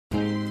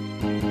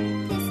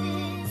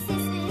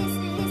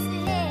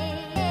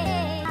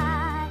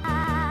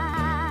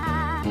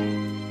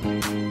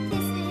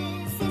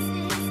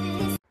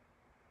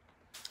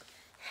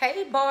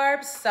Hey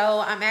Barbs, so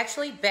I'm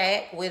actually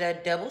back with a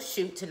double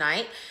shoot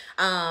tonight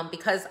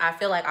because I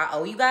feel like I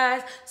owe you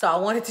guys. So I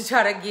wanted to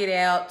try to get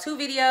out 2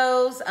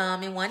 videos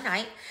in one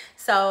night.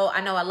 So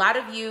I know a lot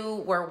of you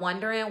were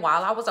wondering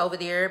while I was over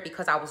there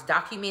because I was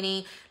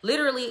documenting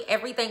literally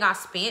everything I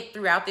spent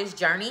throughout this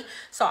journey.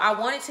 So I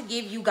wanted to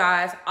give you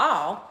guys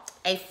all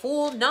a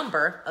full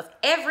number of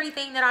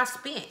everything that I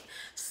spent.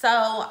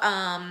 So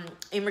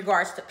in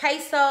regards to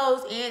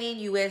pesos and in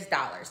US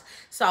dollars.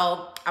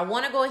 So I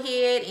want to go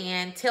ahead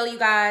and tell you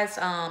guys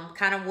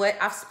kind of what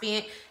I've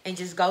spent and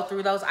just go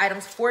through those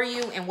items for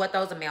you and what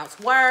those amounts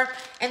were.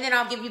 And then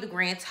I'll give you the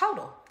grand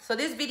total. So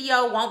this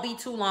video won't be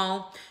too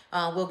long.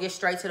 We'll get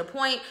straight to the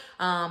point.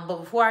 But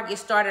before I get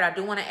started, I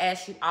do want to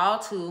ask you all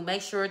to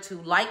make sure to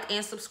like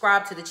and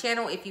subscribe to the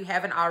channel if you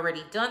haven't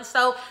already done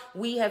so.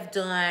 We have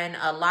done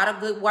a lot of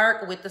good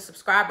work with the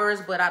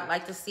subscribers, but I'd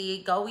like to see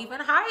it go even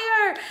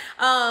higher.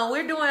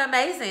 We're doing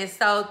amazing.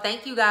 So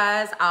thank you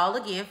guys all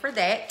again for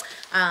that.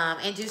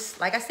 And just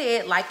like I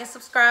said, like and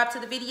subscribe to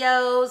the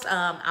videos.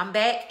 I'm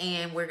back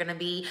and we're going to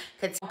be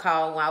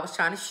call while I was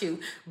trying to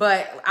shoot,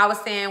 but I was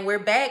saying we're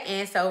back.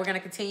 And so we're going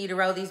to continue to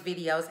roll these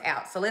videos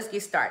out. So let's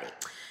get started.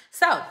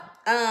 So,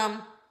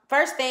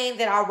 first thing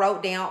that I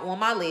wrote down on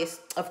my list,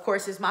 of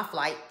course, is my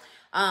flight,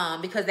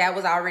 because that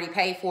was already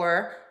paid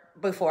for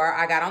before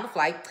I got on the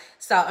flight.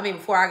 So, I mean,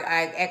 before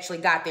I actually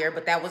got there,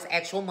 but that was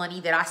actual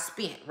money that I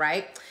spent,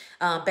 right?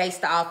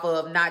 Based off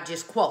of not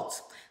just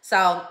quotes.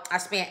 So I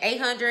spent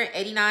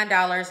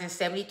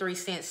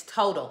 $889.73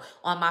 total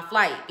on my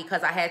flight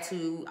because I had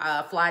to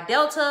fly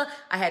Delta.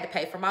 I had to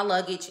pay for my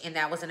luggage, and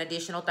that was an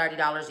additional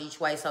 $30 each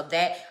way. So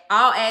that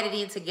all added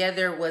in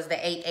together was the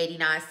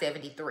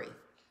 $889.73.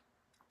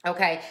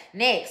 Okay,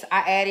 next, I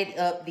added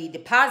up the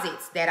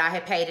deposits that I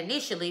had paid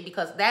initially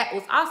because that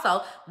was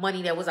also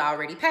money that was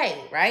already paid,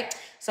 right?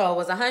 So it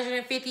was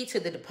 $150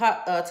 to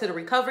the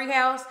recovery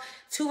house,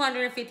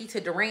 $250 to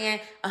Duran,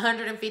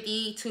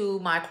 $150 to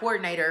my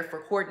coordinator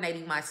for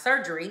coordinating my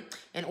surgery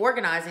and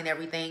organizing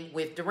everything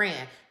with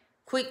Duran.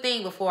 Quick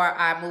thing before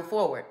I move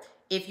forward.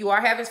 If you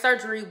are having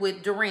surgery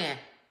with Duran,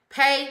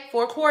 pay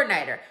for a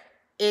coordinator.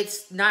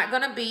 It's not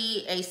going to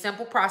be a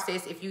simple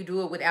process if you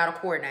do it without a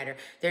coordinator.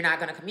 They're not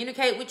going to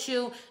communicate with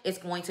you. It's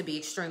going to be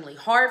extremely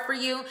hard for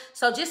you.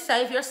 So just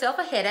save yourself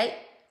a headache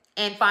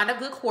and find a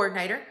good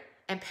coordinator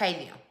and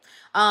pay them.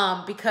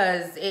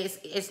 Because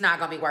it's not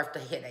going to be worth the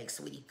headache,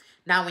 sweetie.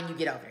 Not when you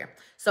get over there.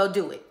 So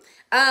do it.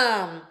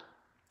 And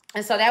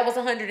so that was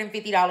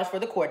 $150 for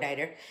the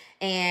coordinator.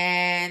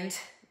 And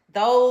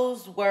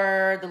those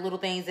were the little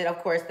things that, of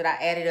course, that I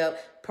added up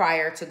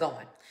prior to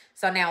going.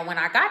 So now when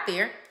I got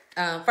there,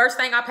 first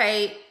thing I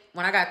paid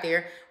when I got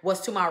there was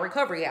to my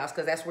recovery house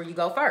because that's where you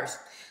go first.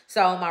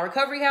 So my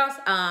recovery house,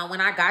 when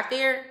I got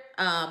there,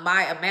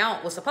 my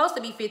amount was supposed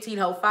to be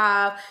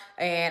 $1,505,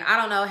 and I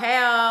don't know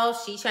how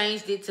she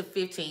changed it to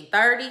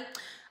 $1,530.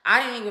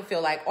 I didn't even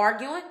feel like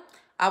arguing.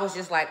 I was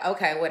just like,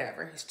 okay,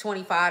 whatever. It's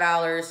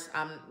 $25.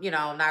 I'm,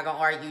 not gonna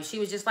argue. She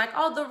was just like,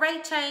 oh, the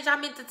rate change. I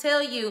meant to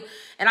tell you,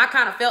 and I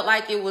kind of felt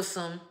like it was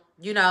some.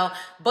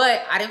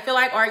 But I didn't feel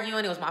like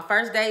arguing. It was my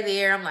first day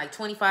there. I'm like,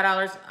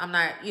 $25. I'm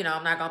not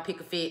going to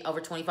pick a fit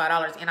over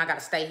 $25. And I got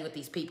to stay here with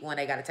these people and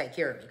they got to take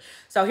care of me.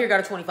 So here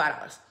go to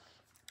 $25.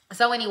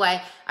 So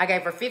anyway, I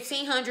gave her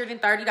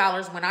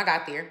 $1,530 when I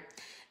got there.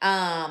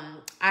 I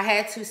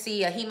had to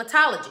see a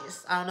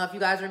hematologist. I don't know if you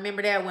guys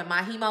remember that when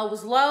my hemo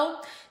was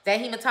low, that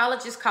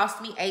hematologist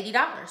cost me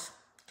 $80.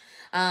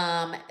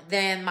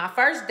 Then my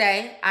first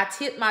day, I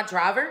tipped my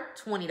driver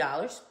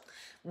 $20.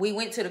 We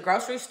went to the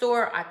grocery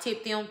store. I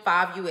tipped them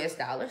 $5 US.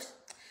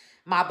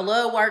 My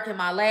blood work and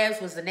my labs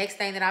was the next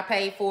thing that I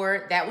paid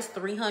for. That was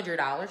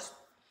 $300.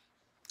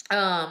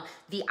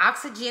 The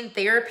oxygen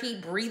therapy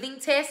breathing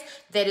test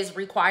that is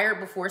required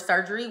before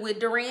surgery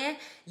with Duran,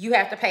 you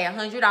have to pay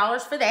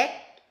 $100 for that.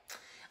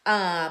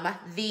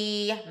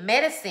 The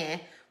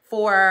medicine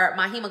for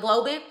my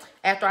hemoglobin,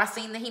 after I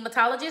seen the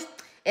hematologist,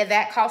 and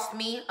that cost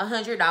me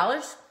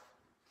 $100.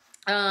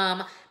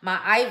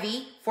 My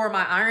IV for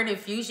my iron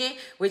infusion,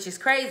 which is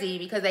crazy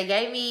because they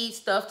gave me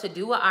stuff to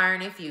do an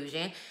iron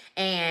infusion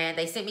and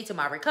they sent me to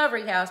my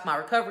recovery house. My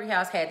recovery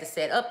house had to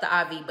set up the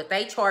IV, but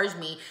they charged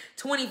me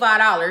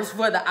 $25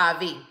 for the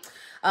IV,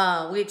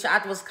 which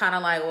I was kind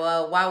of like,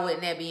 well, why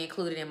wouldn't that be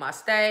included in my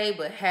stay?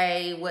 But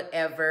hey,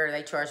 whatever,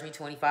 they charged me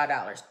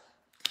 $25.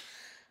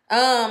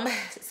 And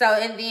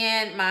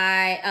then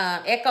my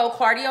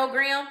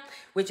echocardiogram,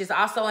 which is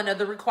also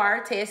another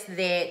required test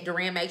that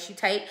Duran makes you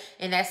take.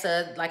 And that's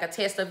like a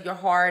test of your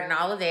heart and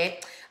all of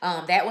that.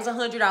 That was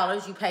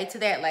 $100 you pay to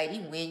that lady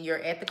when you're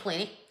at the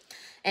clinic.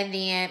 And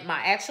then my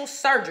actual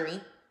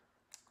surgery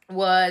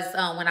was,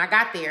 when I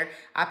got there,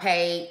 I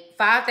paid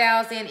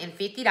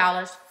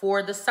 $5,050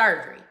 for the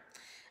surgery.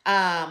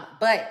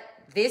 But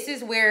this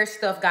is where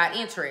stuff got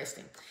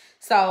interesting.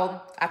 So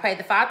I paid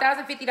the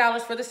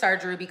 $5,050 for the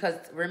surgery because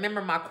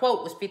remember my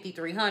quote was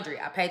 $5,300.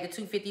 I paid the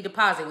 $250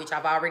 deposit, which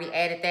I've already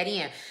added that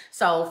in.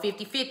 So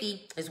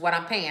 $50 is what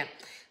I'm paying.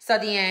 So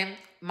then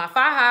my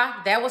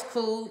faja, that was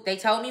cool. They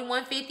told me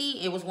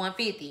 $150, it was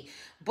 $150.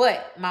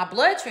 But my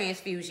blood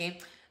transfusion,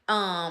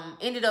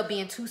 ended up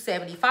being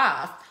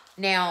 $275.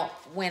 Now,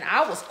 when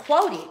I was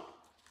quoted,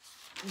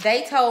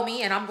 they told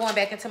me, and I'm going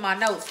back into my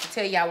notes to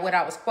tell y'all what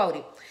I was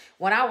quoted.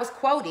 When I was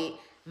quoted,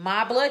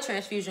 my blood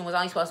transfusion was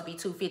only supposed to be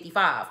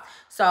 $255.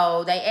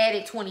 So they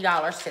added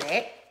 $20 to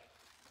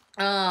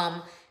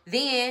that.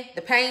 Then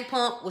the pain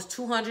pump was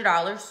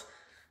 $200.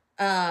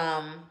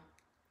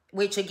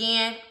 Which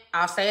again,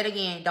 I'll say it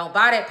again, don't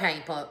buy that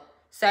pain pump.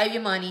 Save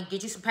your money.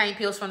 Get you some pain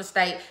pills from the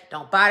state.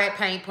 Don't buy that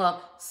pain pump.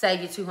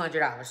 Save you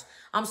 $200.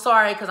 I'm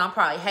sorry because I'm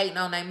probably hating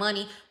on their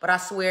money, but I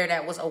swear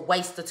that was a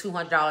waste of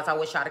 $200 I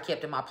wish I'd have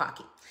kept in my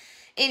pocket.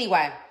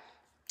 Anyway,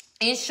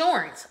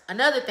 insurance.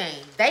 Another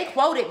thing. They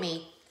quoted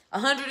me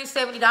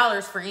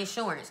 $170 for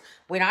insurance.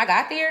 When I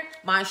got there,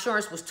 my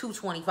insurance was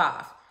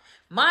 $225.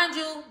 Mind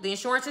you, the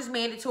insurance is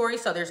mandatory,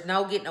 so there's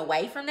no getting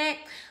away from that.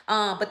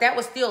 But that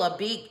was still a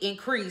big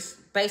increase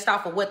based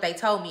off of what they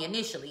told me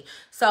initially.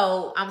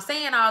 So I'm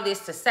saying all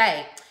this to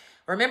say,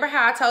 remember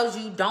how I told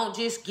you don't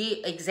just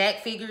get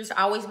exact figures.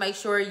 Always make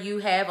sure you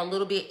have a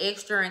little bit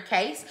extra in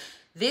case.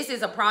 This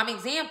is a prime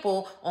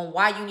example on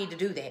why you need to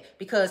do that,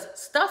 because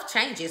stuff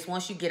changes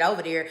once you get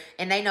over there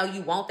and they know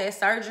you want that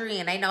surgery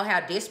and they know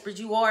how desperate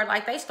you are.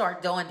 Like, they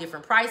start throwing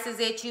different prices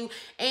at you,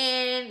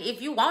 and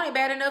if you want it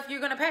bad enough, you're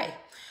going to pay.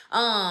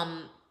 How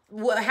am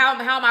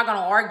I going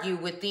to argue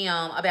with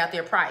them about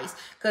their price?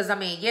 Because, I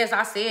mean, yes,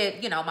 I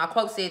said, you know, my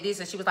quote said this,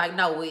 and she was like,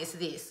 no, it's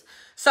this.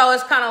 So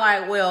it's kind of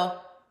like,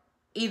 well,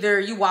 either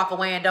you walk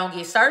away and don't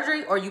get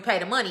surgery or you pay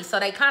the money. So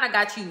they kind of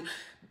got you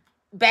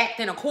backed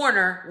in a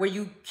corner where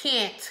you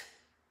can't,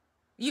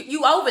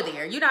 you over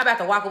there. You're not about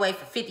to walk away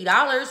for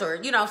 $50 or,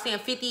 you know, saying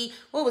 50,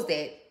 what was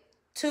that?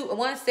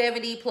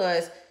 170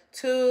 plus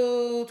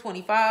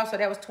 225, so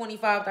that was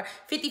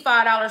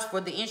 $55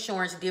 for the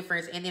insurance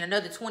difference, and then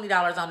another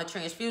 $20 on the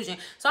transfusion.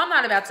 So I'm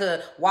not about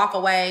to walk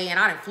away and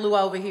I done flew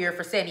over here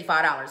for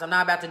 $75. I'm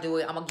not about to do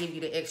it. I'm gonna give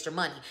you the extra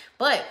money.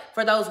 But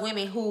for those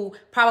women who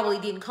probably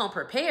didn't come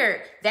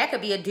prepared, that could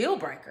be a deal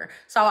breaker.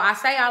 So I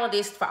say all of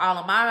this for all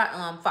of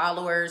my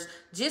followers,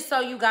 just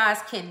so you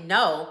guys can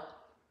know,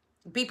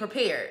 be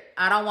prepared.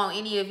 I don't want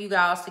any of you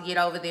guys to get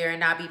over there and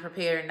not be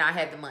prepared and not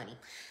have the money.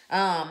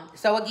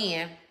 So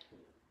again,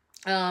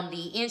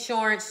 the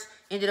insurance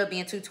ended up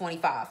being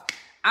 $225.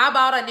 I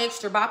bought an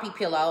extra boppy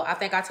pillow. I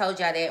think I told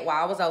y'all that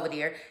while I was over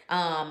there.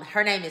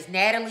 Her name is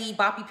Natalie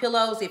Boppy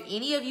Pillows. If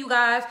any of you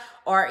guys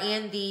are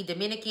in the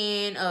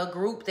Dominican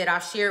group that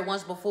I've shared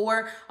once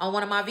before on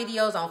one of my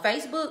videos on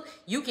Facebook,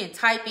 you can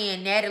type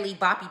in Natalie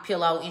Boppy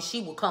Pillow and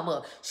she will come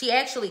up. She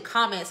actually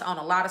comments on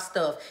a lot of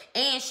stuff,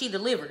 and she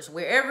delivers.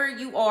 Wherever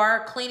you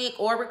are, clinic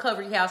or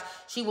recovery house,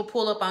 she will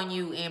pull up on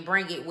you and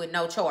bring it with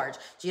no charge.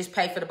 Just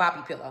pay for the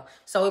boppy pillow.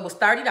 So it was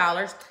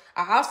 $30.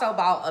 I also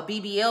bought a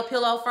BBL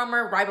pillow from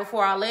her right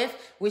before I left,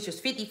 which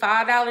was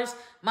 $55.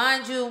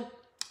 Mind you,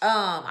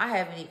 I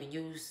haven't even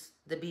used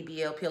the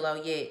BBL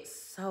pillow yet,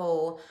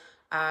 so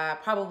I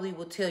probably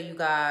will tell you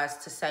guys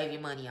to save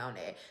your money on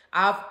that.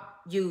 I've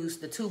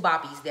used the two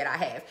boppies that I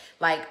have.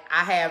 Like,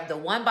 I have the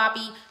one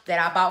boppy that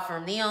I bought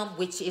from them,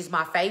 which is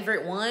my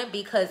favorite one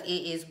because it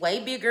is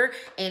way bigger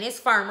and it's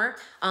firmer,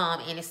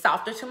 and it's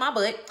softer to my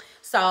butt.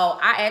 So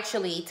I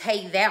actually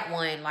take that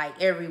one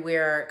like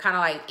everywhere, kind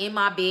of like in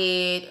my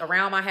bed,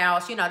 around my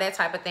house, you know, that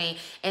type of thing.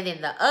 And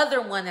then the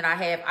other one that I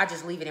have, I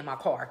just leave it in my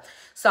car.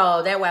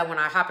 So that way when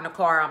I hop in the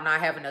car, I'm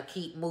not having to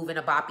keep moving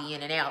a boppy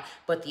in and out.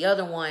 But the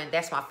other one,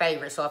 that's my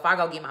favorite. So if I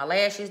go get my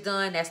lashes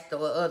done, that's the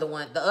other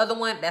one. The other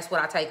one, that's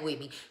what I take with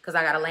me because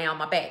I got to lay on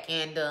my back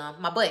and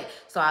my butt.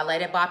 So I lay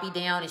that boppy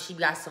down and she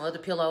got some other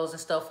pillows and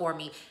stuff for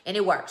me, and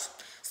it works.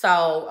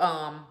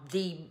 So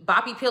the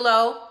boppy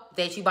pillow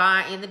that you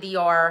buy in the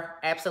DR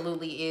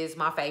absolutely is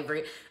my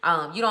favorite.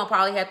 You don't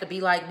probably have to be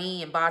like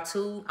me and buy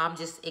two. I'm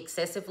just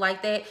excessive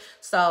like that.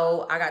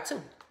 So I got two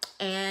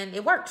and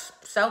it works.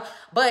 So,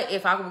 but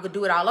if I could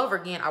do it all over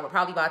again, I would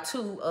probably buy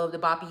two of the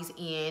boppies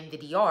in the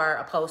DR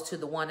opposed to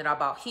the one that I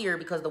bought here,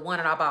 because the one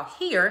that I bought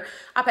here,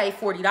 I paid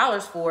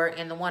 $40 for,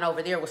 and the one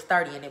over there was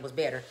 $30 and it was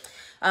better.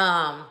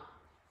 And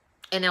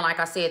then, like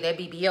I said, that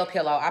BBL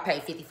pillow, I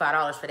paid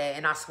 $55 for that.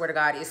 And I swear to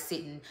God, it's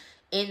sitting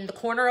in the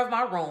corner of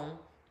my room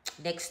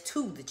next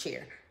to the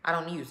chair. I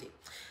don't use it.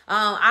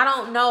 I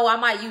don't know. I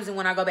might use it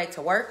when I go back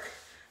to work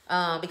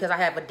because I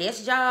have a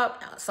desk job.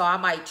 So I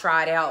might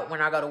try it out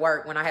when I go to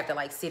work, when I have to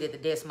like sit at the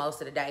desk most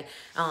of the day,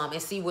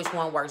 and see which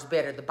one works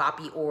better, the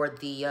boppy or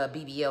the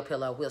BBL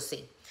pillow. We'll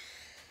see.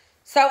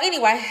 So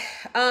anyway,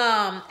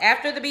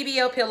 after the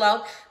BBL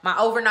pillow, my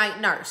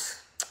overnight nurse.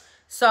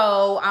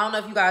 So I don't know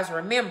if you guys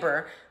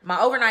remember,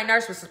 my overnight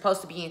nurse was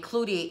supposed to be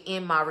included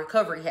in my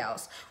recovery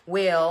house.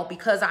 Well,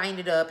 because I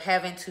ended up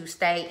having to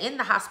stay in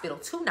the hospital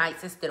 2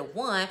 nights instead of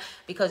 1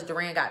 because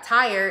Duran got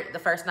tired the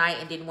first night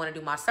and didn't want to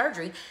do my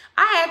surgery,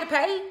 I had to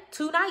pay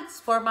 2 nights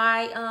for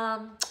my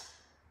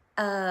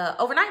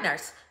overnight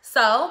nurse.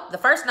 So the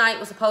first night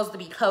was supposed to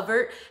be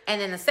covered, and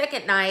then the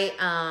second night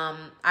I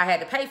had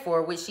to pay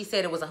for, which she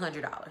said it was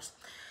 $100.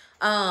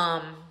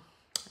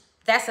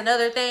 That's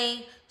another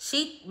thing.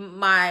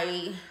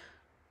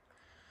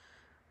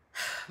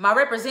 My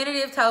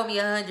representative told me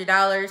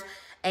 $100,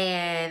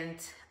 and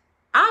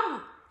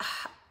I'm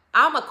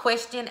I'm a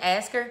question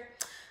asker,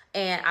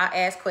 and I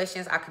ask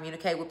questions. I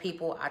communicate with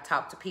people. I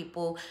talk to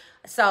people.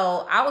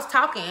 So I was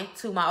talking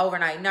to my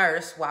overnight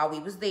nurse while we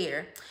was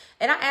there,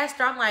 and I asked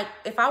her, I'm like,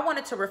 if I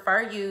wanted to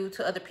refer you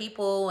to other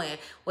people and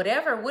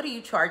whatever, what do you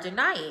charge a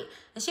night?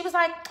 And she was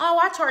like, oh,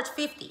 I charge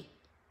 50.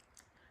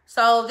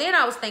 So then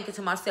I was thinking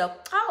to myself,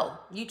 oh,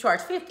 you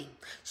charge 50.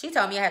 She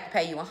told me I had to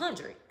pay you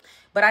 100.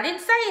 But I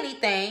didn't say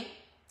anything.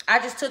 I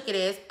just took it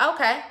as,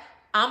 okay,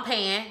 I'm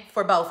paying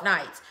for both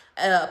nights,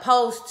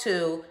 opposed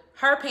to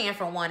her paying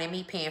for one and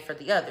me paying for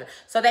the other.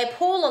 So they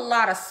pull a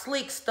lot of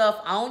slick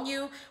stuff on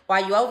you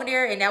while you over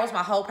there. And that was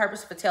my whole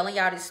purpose for telling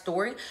y'all this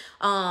story.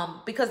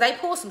 Because they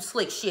pull some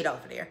slick shit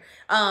over there.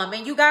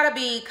 And you got to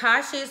be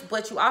cautious,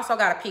 but you also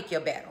got to pick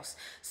your battles.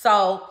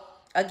 So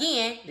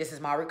again, this is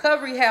my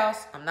recovery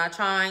house. I'm not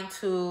trying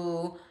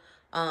to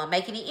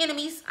make any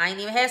enemies. I ain't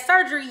even had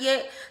surgery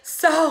yet.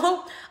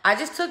 So I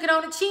just took it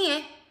on the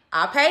chin.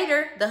 I paid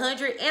her the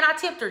 100 and I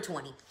tipped her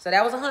 20. So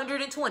that was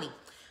 120.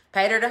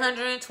 Paid her the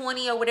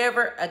 120 or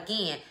whatever.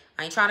 Again,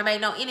 I ain't trying to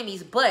make no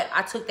enemies, but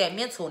I took that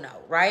mental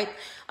note, right?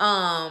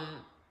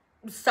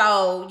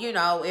 So, you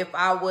know, if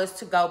I was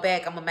to go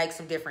back, I'm going to make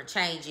some different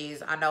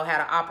changes. I know how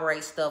to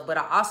operate stuff, but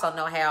I also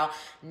know how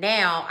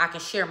now I can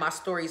share my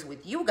stories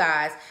with you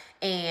guys,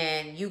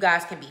 and you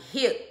guys can be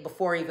hip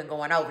before even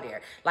going over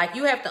there. Like,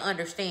 you have to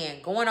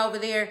understand, going over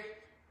there,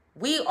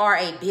 we are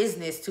a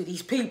business to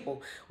these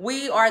people.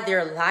 We are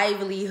their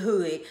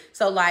livelihood.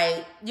 So,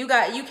 like, you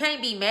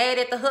can't be mad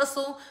at the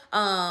hustle,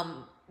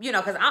 you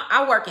know, because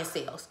I work in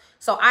sales.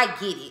 So I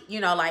get it.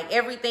 You know, like,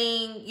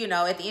 everything, you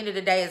know, at the end of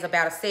the day is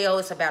about a sale.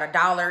 It's about a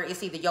dollar.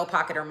 It's either your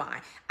pocket or mine.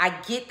 I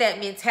get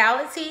that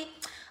mentality.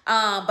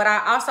 But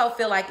I also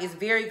feel like it's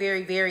very,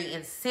 very, very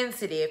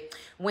insensitive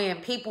when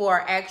people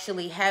are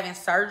actually having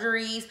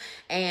surgeries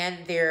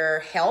and their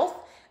health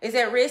is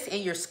at risk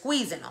and you're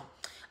squeezing them.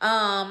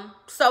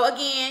 So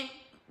again,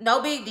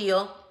 no big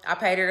deal. I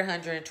paid her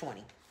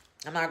 120.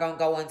 I'm not going to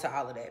go into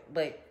all of that,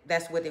 but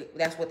that's what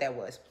that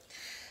was.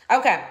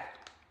 Okay.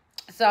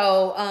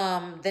 So,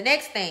 the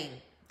next thing,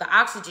 the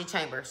oxygen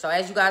chamber. So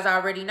as you guys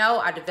already know,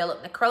 I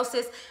developed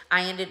necrosis.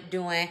 I ended up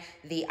doing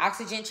the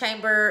oxygen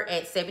chamber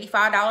at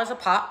 $75 a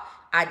pop.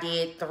 I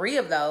did 3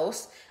 of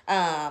those.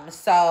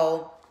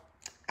 So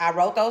I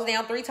wrote those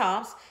down 3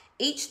 times.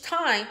 Each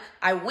time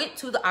I went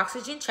to the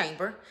oxygen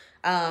chamber,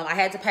 I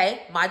had to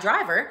pay my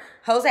driver,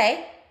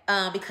 Jose,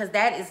 because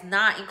that is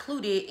not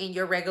included in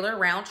your regular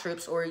round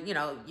trips or, you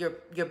know,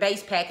 your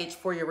base package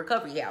for your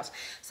recovery house.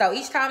 So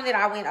each time that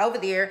I went over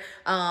there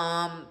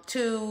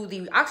to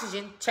the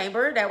oxygen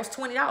chamber, that was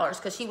 $20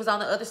 because she was on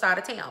the other side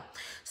of town.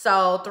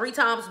 So 3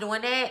 times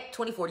doing that,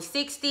 20, 40,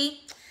 60.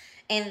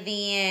 And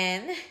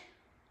then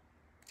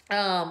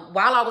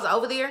while I was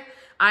over there,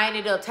 I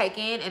ended up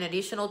taking an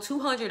additional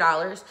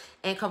 $200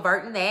 and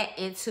converting that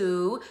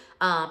into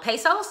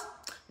pesos.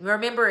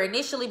 Remember,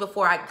 initially,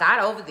 before I got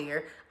over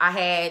there, I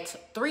had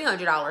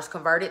 $300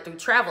 converted through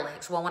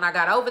Travelex. Well, when I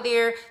got over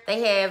there,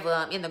 they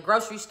have in the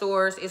grocery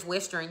stores, it's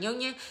Western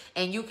Union,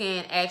 and you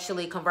can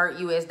actually convert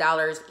US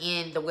dollars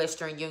in the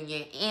Western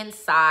Union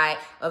inside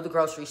of the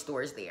grocery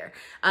stores there.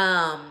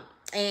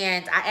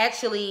 And I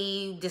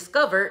actually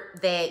discovered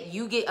that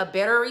you get a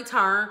better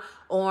return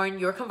on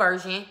your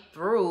conversion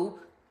through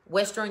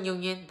Western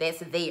Union that's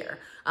there.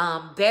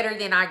 Better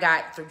than I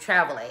got through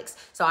Travelex.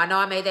 So I know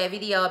I made that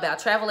video about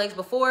Travelex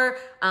before.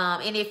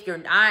 And if you're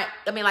not,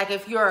 I mean, like,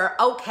 if you're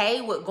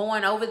okay with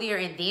going over there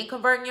and then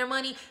converting your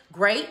money,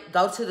 great.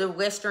 Go to the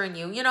Western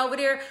Union over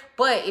there.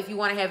 But if you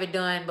want to have it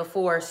done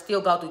before,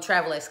 still go through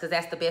Travelex, because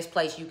that's the best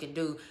place you can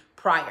do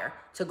prior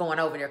to going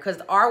over there.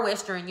 Because our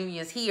Western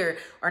Unions here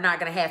are not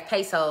going to have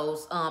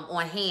pesos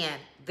on hand.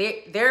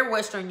 Their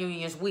Western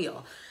Unions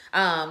will.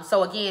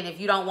 So again, if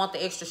you don't want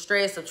the extra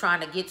stress of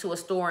trying to get to a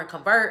store and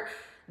convert,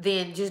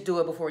 then just do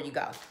it before you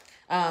go.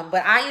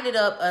 But I ended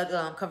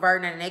up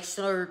converting an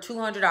extra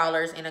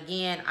 $200, and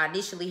again, I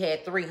initially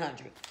had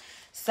 $300.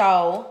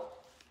 So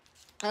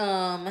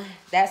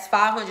that's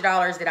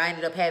 $500 that I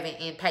ended up having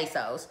in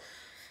pesos.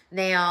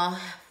 Now,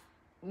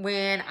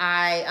 when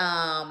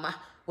I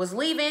was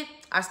leaving,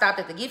 I stopped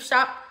at the gift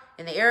shop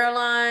in the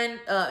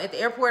at the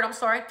airport, I'm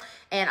sorry.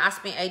 And I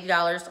spent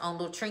 $80 on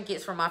little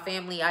trinkets for my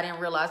family. I didn't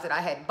realize that I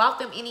hadn't bought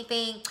them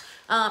anything.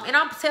 And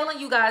I'm telling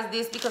you guys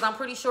this because I'm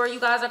pretty sure you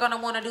guys are going to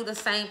want to do the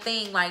same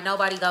thing. Like,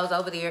 nobody goes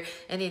over there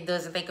and then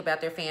doesn't think about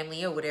their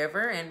family or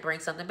whatever and bring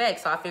something back.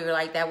 So I figured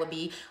like that would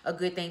be a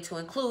good thing to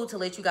include, to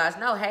let you guys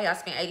know, hey, I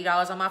spent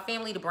 $80 on my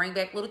family to bring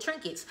back little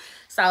trinkets.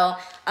 So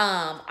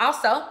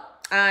also,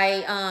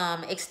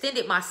 I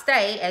extended my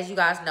stay, as you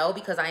guys know,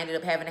 because I ended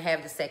up having to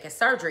have the second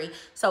surgery.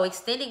 So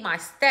extending my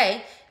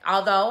stay,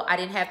 although I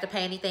didn't have to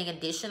pay anything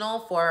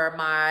additional for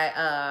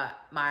my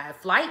my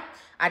flight,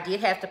 I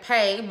did have to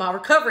pay my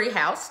recovery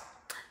house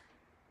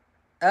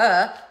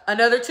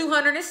another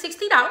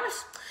 $260.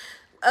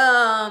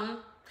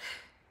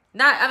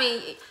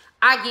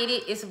 I get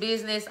it. It's a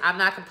business. I'm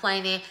not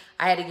complaining.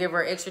 I had to give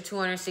her extra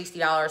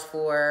 $260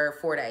 for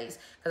 4 days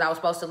because I was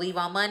supposed to leave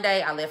on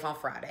Monday. I left on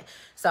Friday.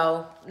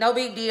 So no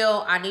big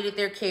deal. I needed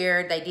their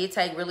care. They did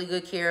take really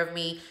good care of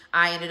me.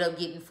 I ended up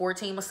getting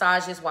 14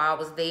 massages while I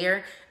was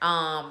there.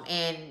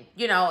 And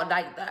you know,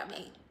 like, I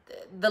mean,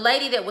 the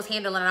lady that was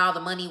handling all the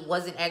money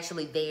wasn't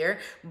actually there,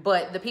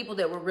 but the people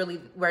that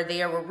were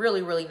there were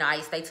really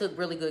nice. They took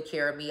really good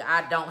care of me.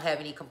 I don't have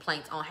any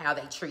complaints on how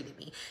they treated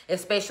me,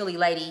 especially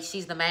lady.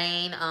 She's the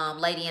main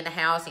lady in the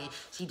house, and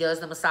she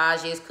does the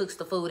massages, cooks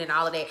the food, and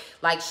all of that.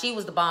 Like, she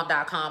was the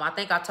bomb.com. I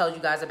think I told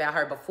you guys about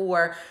her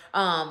before,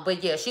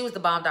 but yeah, she was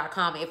the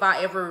bomb.com. If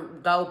I ever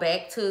go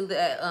back to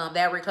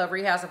that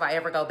recovery house, if I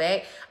ever go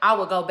back, I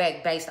would go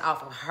back based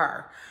off of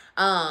her.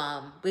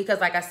 Because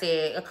like I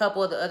said, a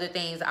couple of the other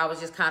things I was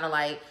just kind of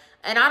like,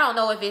 and I don't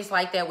know if it's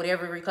like that with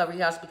every recovery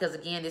house, because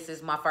again, this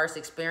is my first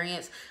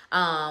experience.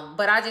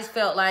 But I just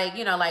felt like,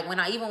 you know, like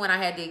even when I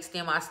had to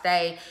extend my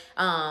stay,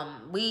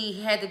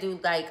 we had to do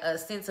like a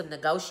sense of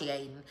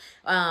negotiating.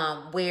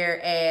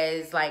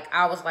 Whereas like,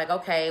 I was like,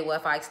 okay, well,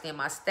 if I extend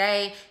my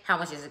stay, how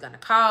much is it going to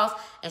cost?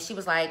 And she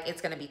was like, it's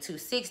going to be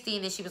 $260.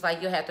 And then she was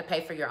like, you'll have to pay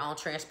for your own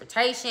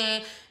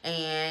transportation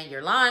and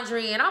your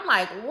laundry. And I'm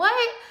like,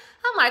 what?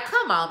 I'm like,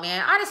 come on,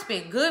 man. I just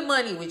spent good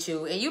money with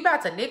you, and you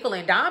about to nickel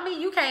and dime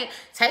me? You can't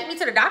take me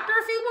to the doctor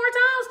a few more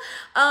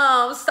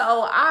times?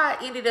 So I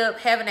ended up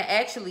having to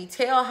actually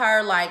tell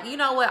her, like, you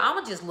know what? I'm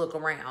going to just look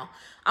around.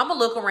 I'm going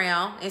to look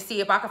around and see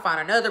if I can find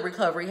another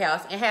recovery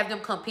house and have them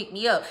come pick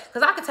me up.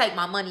 Because I could take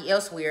my money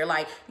elsewhere.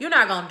 Like, you're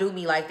not going to do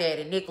me like that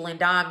and nickel and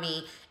dime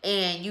me.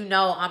 And you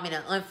know I'm in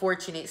an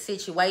unfortunate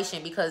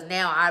situation because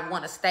now I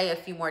want to stay a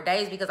few more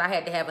days because I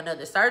had to have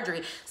another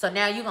surgery. So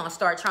now you're going to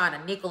start trying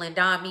to nickel and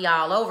dime me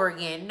all over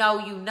again.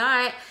 No, you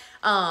not.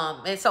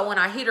 And so when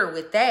I hit her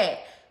with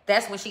that,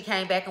 that's when she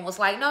came back and was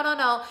like,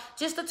 no,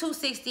 just the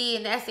 $260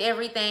 and that's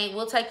everything.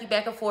 We'll take you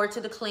back and forth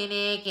to the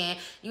clinic, and,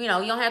 you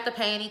know, you don't have to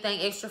pay anything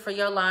extra for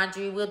your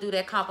laundry. We'll do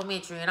that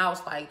complimentary. And I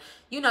was like,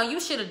 you know, you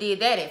should have did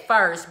that at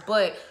first.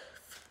 But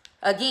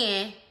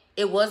again,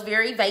 it was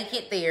very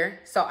vacant there.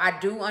 So I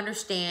do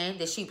understand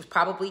that she was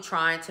probably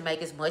trying to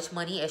make as much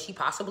money as she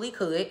possibly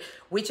could,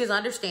 which is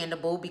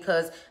understandable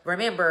because,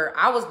 remember,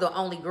 I was the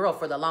only girl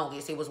for the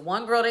longest. It was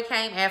one girl that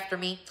came after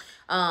me,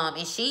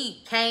 and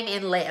she came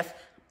and left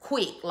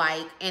quick,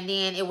 like, and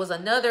then it was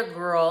another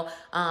girl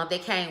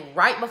that came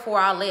right before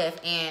I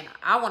left, and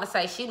I want to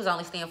say she was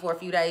only staying for a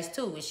few days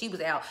too, and she was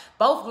out.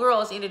 Both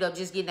girls ended up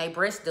just getting their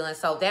breasts done,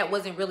 so that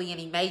wasn't really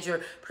any major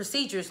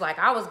procedures. Like,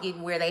 I was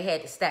getting where they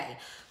had to stay.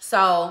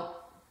 So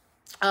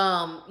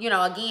you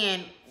know,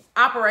 again,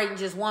 operating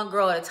just one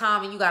girl at a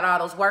time and you got all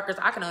those workers,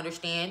 I can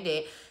understand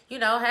that, you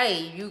know,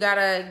 hey, you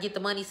gotta get the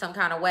money some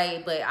kind of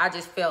way. But I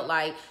just felt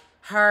like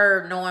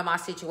her knowing my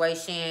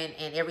situation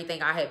and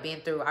everything I had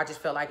been through, I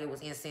just felt like it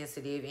was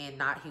insensitive and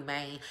not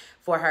humane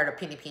for her to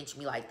penny pinch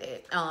me like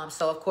that.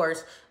 So of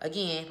course,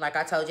 again, like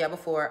I told you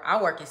before,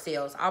 I work in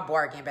sales. I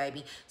bargain,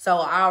 baby. So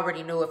I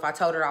already knew if I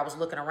told her I was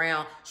looking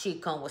around,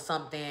 she'd come with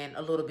something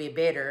a little bit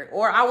better.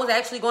 Or I was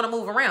actually going to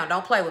move around.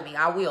 Don't play with me.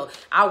 I will.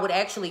 I would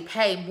actually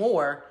pay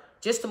more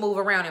just to move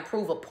around and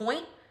prove a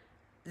point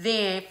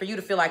than for you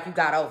to feel like you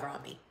got over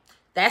on me.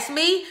 That's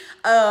me.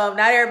 Not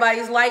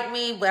everybody's like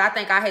me, but I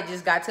think I had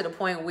just got to the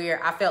point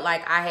where I felt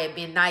like I had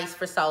been nice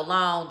for so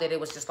long that it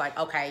was just like,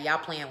 okay, y'all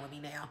playing with me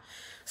now.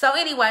 So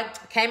anyway,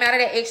 came out of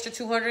that extra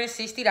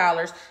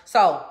 $260.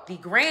 So the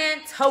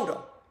grand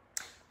total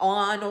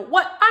on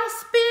what I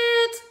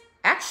spent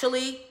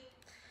actually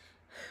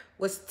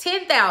was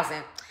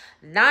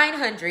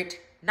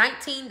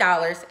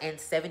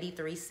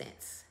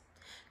 $10,919.73.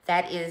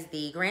 That is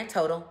the grand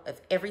total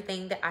of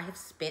everything that I have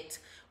spent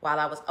while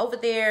I was over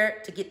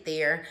there to get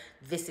there.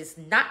 This is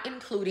not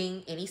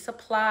including any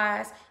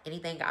supplies,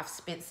 anything I've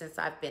spent since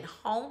I've been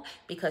home,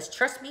 because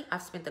trust me,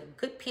 I've spent a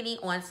good penny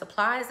on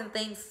supplies and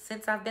things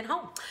since I've been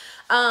home.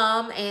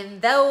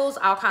 And those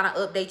I'll kind of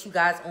update you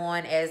guys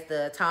on as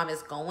the time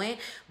is going,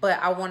 but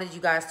I wanted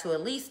you guys to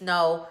at least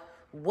know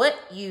what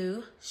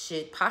you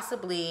should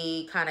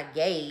possibly kind of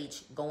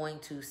gauge going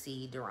to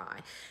see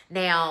Duran.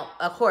 Now,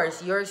 of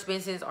course, your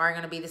expenses aren't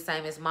going to be the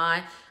same as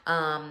mine.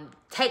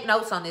 Take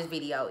notes on this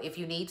video if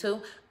you need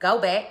to.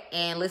 Go back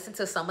and listen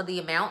to some of the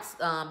amounts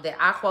that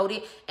I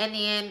quoted, and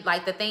then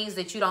like the things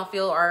that you don't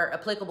feel are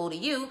applicable to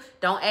you,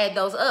 don't add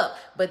those up.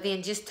 But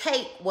then just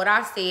take what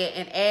I said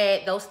and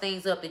add those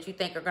things up that you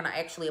think are going to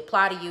actually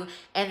apply to you,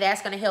 and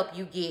that's going to help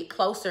you get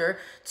closer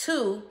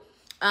to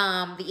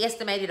the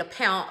estimated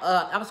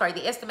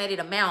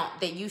amount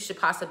that you should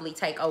possibly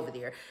take over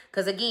there.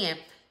 Because again,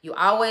 you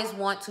always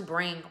want to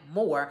bring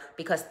more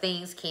because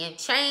things can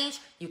change.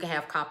 You can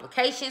have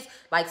complications.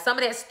 Like some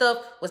of that stuff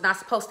was not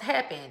supposed to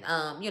happen.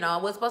 You know, I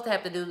was supposed to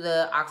have to do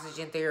the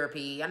oxygen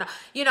therapy and,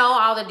 you know,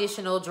 all the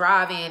additional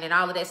driving and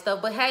all of that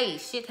stuff. But hey,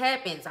 shit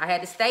happens. I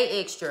had to stay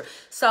extra.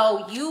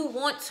 So you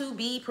want to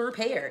be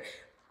prepared.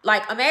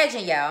 Like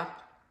imagine, y'all,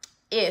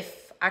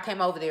 if I came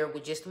over there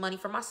with just the money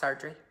for my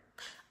surgery.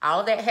 All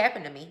of that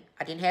happened to me.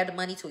 I didn't have the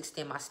money to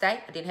extend my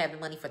stay. I didn't have the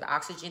money for the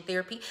oxygen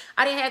therapy.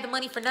 I didn't have the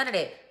money for none of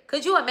that.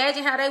 Could you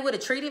imagine how they would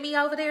have treated me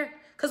over there?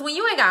 Because when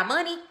you ain't got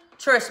money,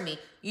 trust me,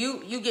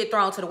 you get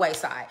thrown to the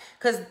wayside.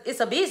 Because it's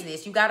a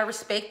business. You got to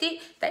respect it.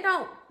 They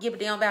don't give a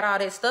damn about all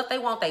that stuff. They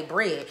want their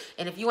bread.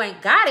 And if you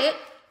ain't got it,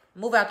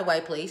 move out the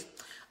way, please.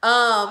 You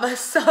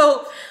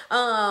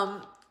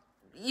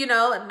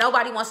know,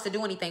 nobody wants to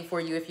do anything for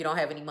you if you don't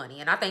have any money.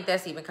 And I think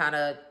that's even kind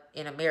of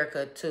in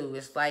America too.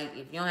 It's like,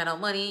 if you don't have no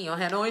money, you don't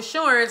have no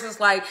insurance. It's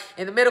like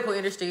in the medical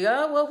industry,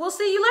 oh, well, we'll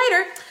see you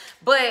later.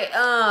 But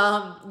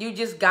you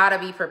just gotta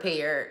be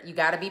prepared. You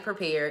gotta be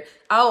prepared.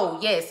 Oh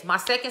yes, my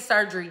second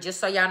surgery, just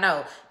so y'all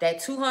know, that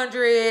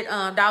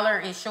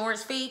 $200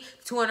 insurance fee,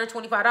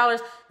 $225,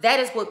 that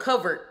is what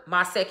covered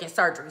my second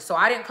surgery. So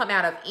I didn't come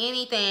out of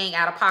anything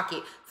out of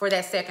pocket for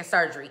that second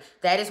surgery.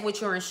 That is what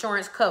your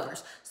insurance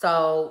covers.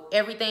 So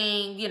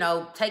everything, you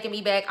know, taking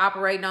me back,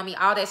 operating on me,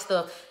 all that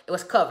stuff, it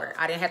was covered.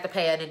 I didn't have to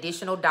pay an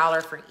additional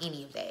dollar for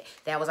any of that.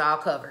 That was all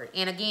covered.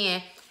 And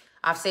again,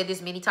 I've said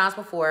this many times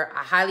before.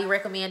 I highly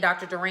recommend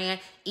Dr. Duran.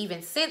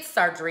 Even since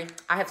surgery,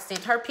 I have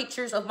sent her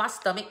pictures of my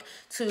stomach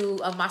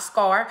of my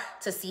scar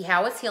to see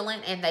how it's healing.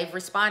 And they've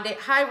responded,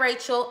 hi,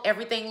 Rachel,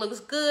 everything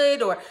looks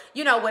good. Or,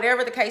 you know,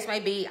 whatever the case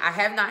may be. I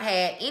have not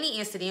had any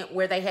incident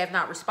where they have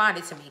not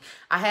responded to me.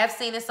 I have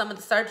seen in some of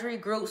the surgery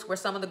groups where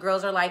some of the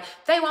girls are like,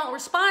 they won't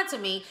respond to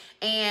me.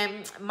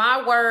 And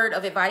my word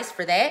of advice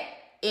for that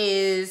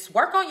is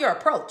work on your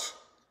approach.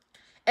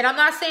 And I'm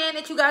not saying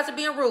that you guys are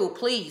being rude.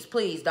 Please,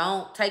 please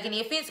don't take any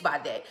offense by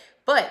that.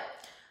 But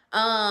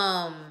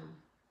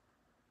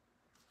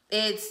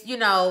it's, you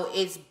know,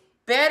 it's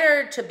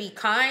better to be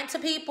kind to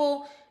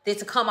people than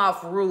to come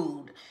off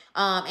rude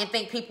and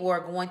think people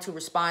are going to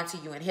respond to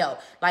you and help.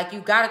 Like,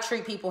 you got to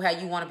treat people how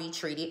you want to be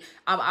treated.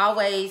 I'm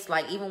always,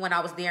 like, even when I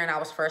was there and I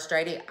was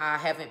frustrated, I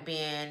haven't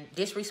been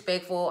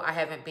disrespectful. I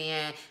haven't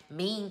been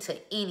mean to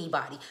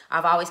anybody.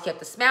 I've always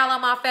kept a smile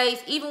on my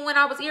face. Even when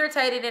I was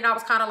irritated and I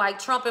was kind of like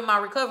trumping my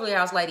recovery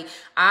house lady,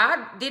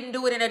 I didn't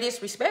do it in a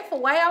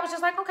disrespectful way. I was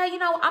just like, okay, you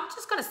know, I'm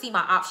just going to see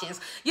my options.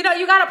 You know,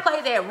 you got to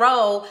play that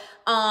role.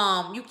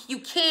 You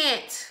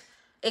can't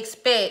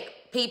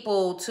expect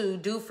people to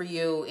do for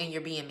you and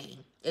you're being mean.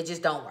 It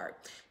just don't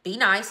work. Be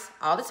nice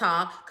all the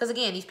time. Because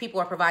again, these people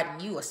are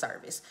providing you a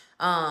service.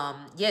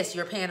 Yes,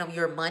 you're paying them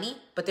your money,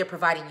 but they're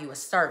providing you a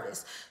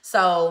service.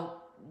 So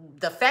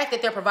the fact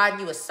that they're providing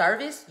you a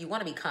service, you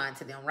want to be kind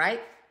to them,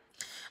 right?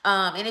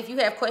 And if you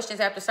have questions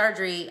after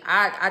surgery,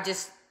 I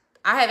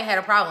haven't had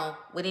a problem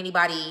with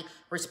anybody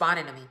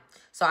responding to me.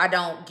 So I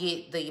don't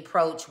get the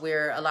approach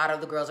where a lot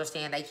of the girls are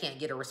saying they can't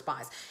get a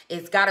response.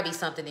 It's got to be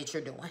something that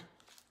you're doing.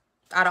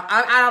 I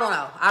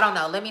don't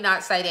know. Let me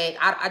not say that.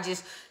 I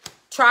just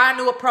try a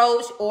new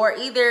approach, or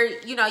either,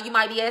 you know, you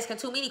might be asking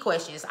too many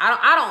questions.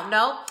 I don't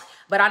know,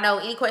 but I know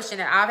any question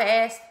that I've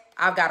asked,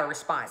 I've got a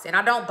response. And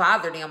I don't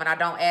bother them and I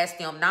don't ask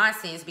them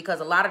nonsense, because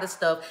a lot of the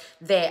stuff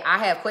that I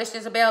have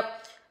questions about,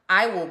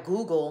 I will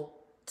Google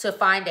to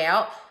find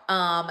out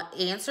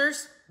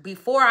answers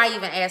before I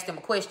even ask them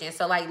a question.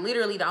 So like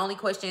literally the only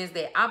questions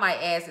that I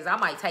might ask is I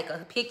might take a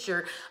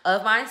picture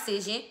of my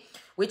incision,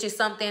 which is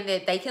something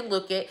that they can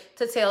look at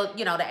to tell,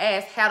 you know, to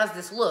ask, how does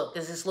this look?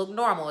 Does this look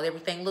normal? Does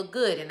everything look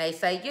good? And they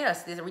say,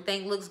 yes,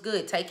 everything looks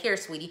good. Take care,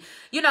 sweetie.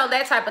 You know,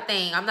 that type of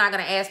thing. I'm not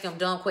going to ask them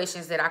dumb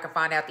questions that I can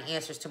find out the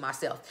answers to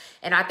myself.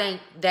 And I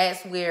think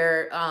that's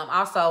where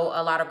also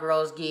a lot of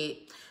girls get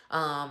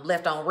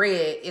left on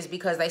red, is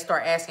because they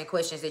start asking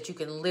questions that you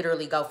can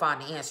literally go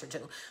find the answer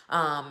to.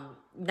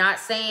 Not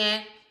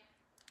saying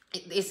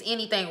it's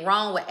anything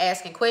wrong with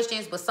asking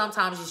questions, but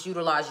sometimes just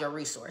utilize your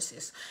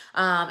resources.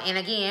 And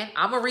again,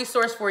 I'm a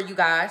resource for you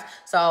guys,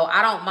 so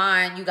I don't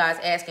mind you guys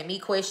asking me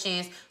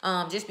questions.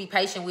 Just be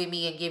patient with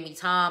me and give me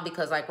time,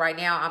 because like right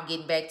now I'm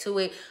getting back to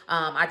it.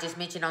 I just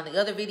mentioned on the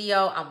other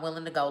video, I'm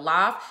willing to go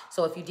live.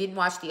 So if you didn't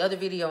watch the other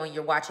video and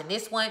you're watching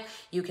this one,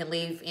 you can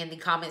leave in the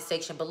comment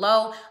section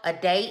below a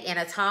date and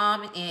a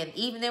time, and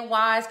evening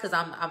wise, because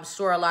I'm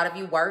sure a lot of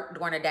you work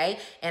during the day,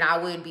 and I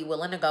would be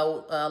willing to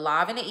go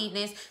live in the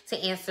evenings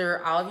to answer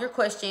all of your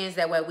questions.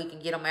 That way we can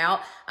get them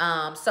out.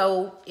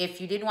 So if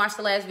you didn't watch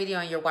the last video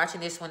and you're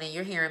watching this one and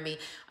you're hearing me,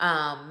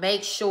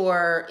 make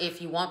sure if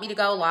you want me to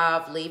go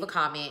live, leave a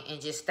comment and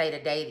just state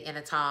a date and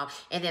a time,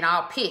 and then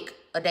I'll pick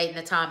a date and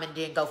a time and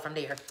then go from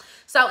there.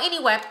 So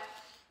anyway,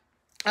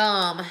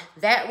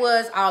 that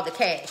was all the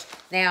cash.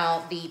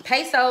 Now the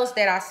pesos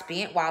that I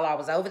spent while I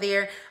was over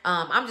there,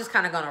 I'm just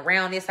kind of gonna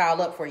round this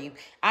all up for you.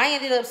 I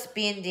ended up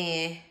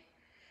spending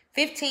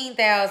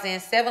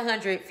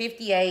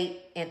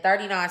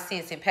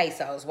 $15,758.39 in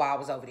pesos while I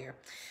was over there.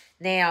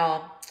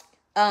 Now,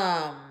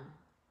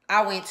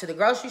 I went to the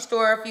grocery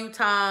store a few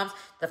times.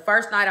 The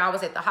first night I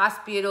was at the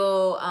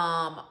hospital,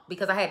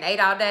 because I hadn't ate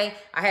all day,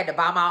 I had to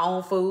buy my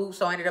own food.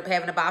 So I ended up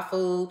having to buy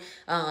food,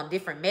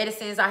 different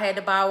medicines I had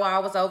to buy while I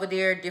was over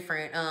there,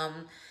 different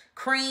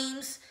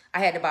creams. I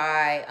had to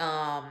buy,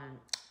 I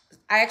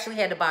actually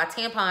had to buy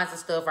tampons and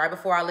stuff right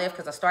before I left,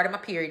 because I started my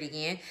period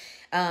again.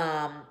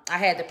 I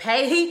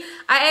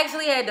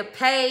actually had to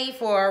pay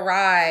for a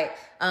ride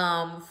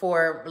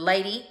for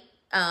Lady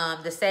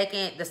the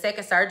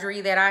second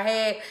surgery that I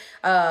had,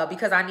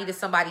 because I needed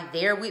somebody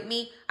there with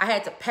me, I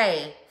had to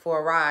pay for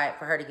a ride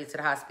for her to get to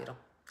the hospital.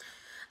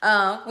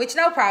 Which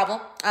no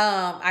problem.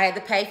 I had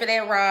to pay for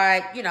that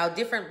ride, you know,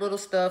 different little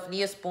stuff,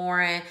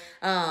 Neosporin,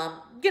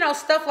 you know,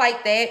 stuff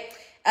like that.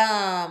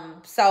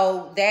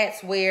 So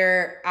that's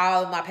where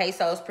all my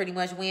pesos pretty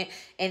much went.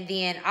 And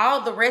then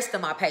all the rest of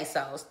my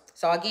pesos.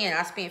 So again,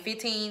 I spent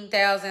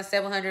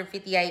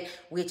 $15,758,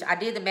 which I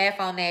did the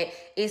math on that.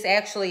 It's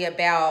actually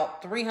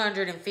about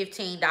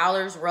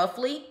 $315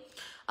 roughly.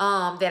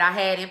 That I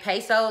had in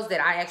pesos that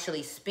I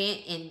actually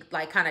spent and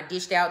like kind of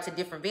dished out to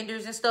different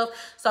vendors and stuff.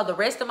 So the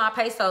rest of my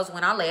pesos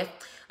when I left,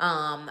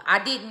 I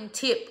didn't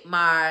tip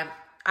my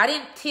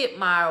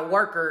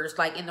workers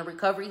like in the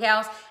recovery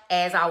house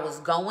as I was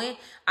going.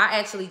 I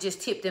actually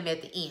just tipped them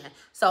at the end.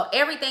 So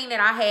everything that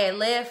I had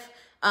left,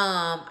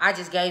 I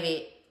just gave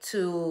it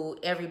to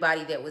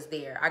everybody that was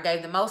there. I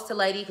gave the most to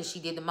Lady because she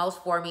did the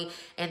most for me,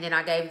 and then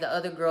I gave the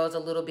other girls a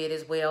little bit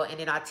as well, and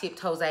then I tipped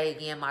Jose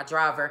again, my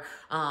driver,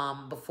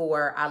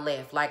 before I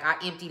left. Like I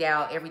emptied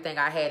out everything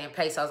I had in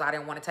pesos. I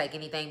didn't want to take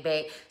anything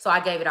back, so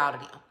I gave it all to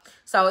them.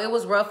 So it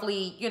was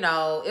roughly, you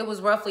know, it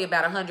was roughly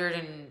about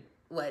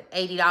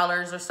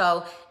 $80 or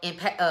so in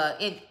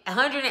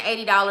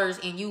 $180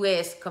 in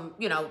US,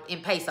 you know,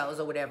 in pesos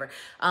or whatever.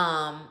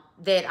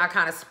 That I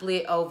kind of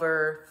split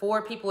over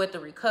 4 people at the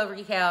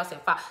recovery house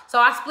and 5. So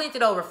I split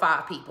it over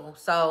 5 people.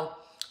 So,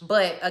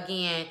 but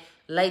again,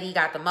 Lady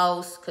got the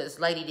most because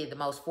Lady did the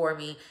most for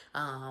me.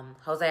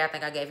 Jose, I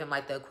think I gave him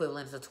like the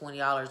equivalent of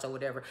 $20 or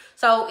whatever.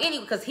 So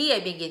anyway, because he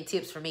had been getting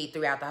tips for me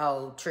throughout the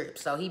whole trip.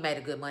 So he made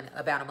a good amount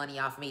of money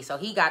off me. So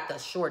he got the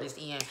shortest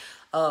end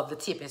of the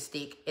tipping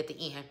stick at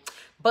the end.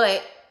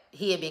 But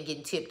he had been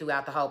getting tipped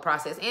throughout the whole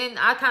process. And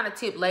I kind of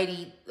tipped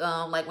Lady,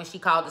 like when she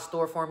called the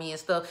store for me and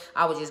stuff,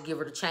 I would just give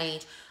her the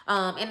change.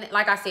 And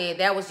like I said,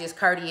 that was just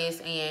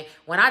courteous. And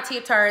when I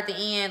tipped her at the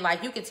end,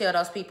 like you can tell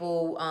those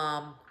people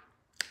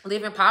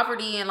live in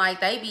poverty and like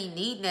they be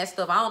needing that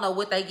stuff. I don't know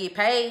what they get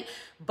paid,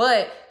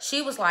 but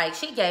she was like,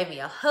 she gave me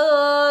a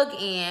hug,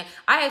 and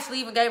I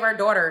actually even gave her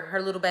daughter,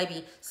 her little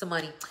baby, some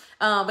money.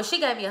 But she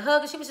gave me a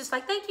hug and she was just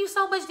like, thank you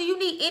so much. Do you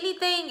need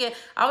anything? And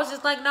I was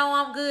just like, no,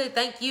 I'm good.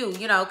 Thank you.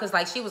 You know, cause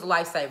like she was a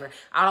lifesaver.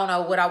 I don't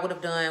know what I would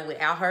have done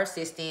without her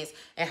assistance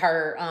and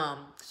her,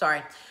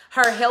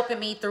 her helping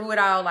me through it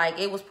all. Like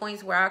it was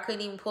points where I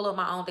couldn't even pull up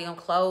my own damn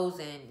clothes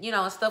and, you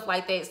know, and stuff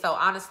like that. So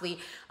honestly,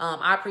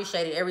 I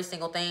appreciated every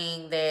single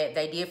thing that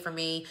they did for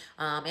me.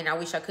 And I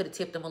wish I could have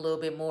tipped them a little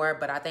bit more,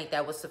 but I think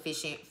that was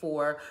sufficient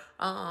for,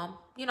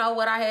 you know,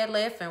 what I had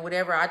left and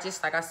whatever. I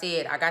just, like I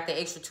said, I got the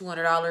extra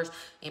 $200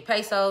 in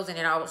pesos, and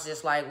then I was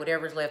just like,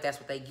 whatever's left, that's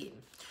what they get.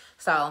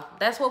 So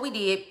that's what we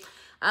did.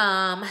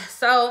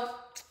 So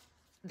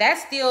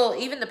that's still,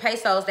 even the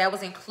pesos, that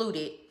was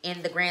included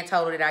in the grand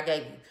total that I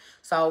gave you.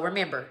 So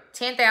remember,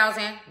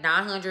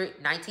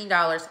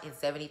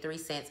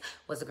 $10,919.73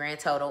 was the grand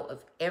total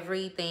of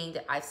everything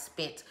that I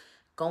spent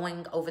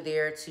going over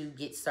there to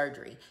get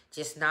surgery,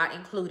 just not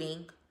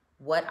including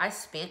what I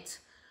spent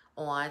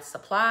on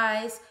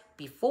supplies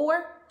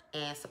before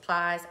and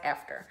supplies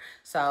after.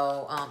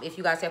 So if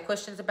you guys have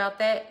questions about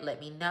that, let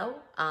me know.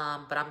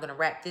 But I'm gonna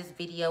wrap this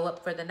video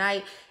up for the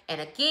night.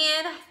 And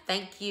again,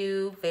 thank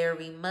you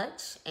very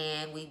much,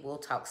 and we will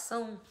talk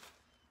soon.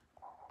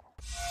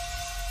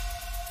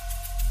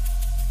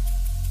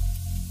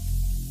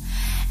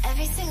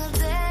 Every single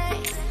day